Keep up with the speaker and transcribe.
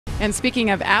And speaking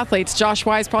of athletes, Josh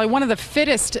Wise, probably one of the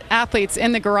fittest athletes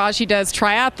in the garage. He does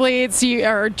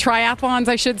triathlons,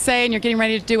 I should say, and you're getting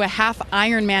ready to do a half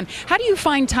Ironman. How do you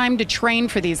find time to train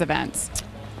for these events?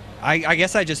 I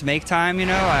guess I just make time, you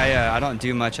know. I don't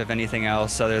do much of anything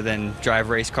else other than drive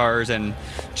race cars and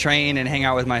train and hang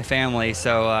out with my family.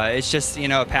 So it's just, you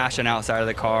know, a passion outside of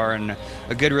the car and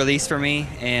a good release for me,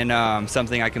 and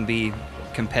something I can be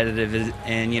competitive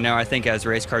in. You know, I think as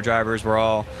race car drivers we're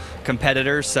all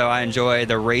competitors, so I enjoy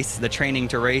the training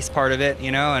to race part of it,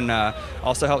 you know, and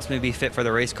also helps me be fit for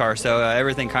the race car. So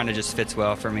everything kind of just fits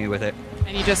well for me with it.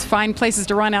 And you just find places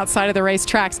to run outside of the race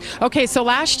tracks. Okay, so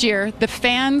last year the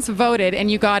fans voted and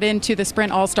you got into the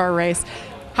Sprint All-Star race.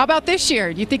 How about this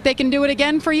year? Do you think they can do it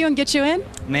again for you and get you in?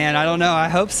 Man, I don't know. I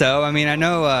hope so. I mean, I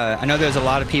know there's a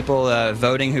lot of people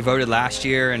voting who voted last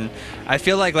year, and I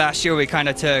feel like last year we kind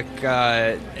of took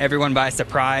everyone by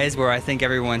surprise, where I think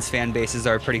everyone's fan bases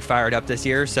are pretty fired up this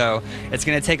year. So it's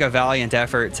going to take a valiant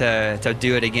effort to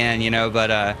do it again, you know,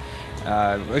 but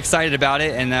we're excited about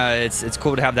it, and it's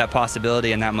cool to have that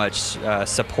possibility and that much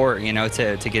support, you know,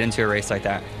 to get into a race like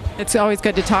that. It's always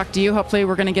good to talk to you. Hopefully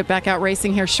we're going to get back out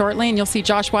racing here shortly, and you'll see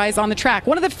Josh Wise on the track.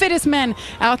 One of the fittest men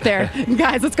out there.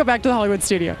 Guys, let's go back to the Hollywood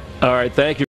studio. All right, thank you.